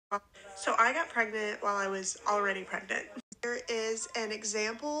So I got pregnant while I was already pregnant. Here is an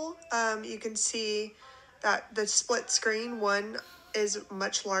example. You can see that the split screen, one is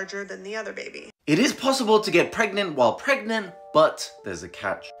much larger than the other baby. It is possible to get pregnant while pregnant, but there's a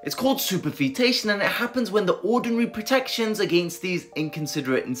catch. It's called superfetation, and it happens when the ordinary protections against these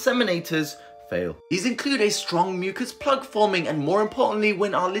inconsiderate inseminators fail. These include a strong mucus plug forming, and more importantly,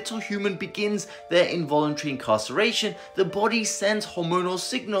 when our little human begins their involuntary incarceration, the body sends hormonal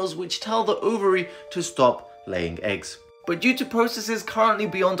signals which tell the ovary to stop laying eggs. But due to processes currently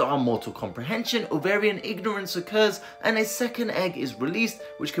beyond our mortal comprehension, ovarian ignorance occurs and a second egg is released,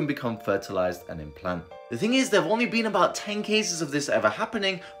 which can become fertilized and implant. The thing is, there have only been about 10 cases of this ever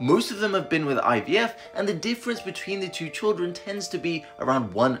happening. Most of them have been with IVF, and the difference between the two children tends to be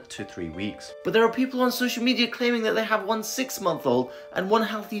around 1 to 3 weeks. But there are people on social media claiming that they have one 6-month-old and one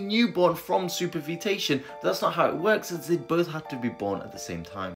healthy newborn from superfetation. But that's not how it works, as they both have to be born at the same time.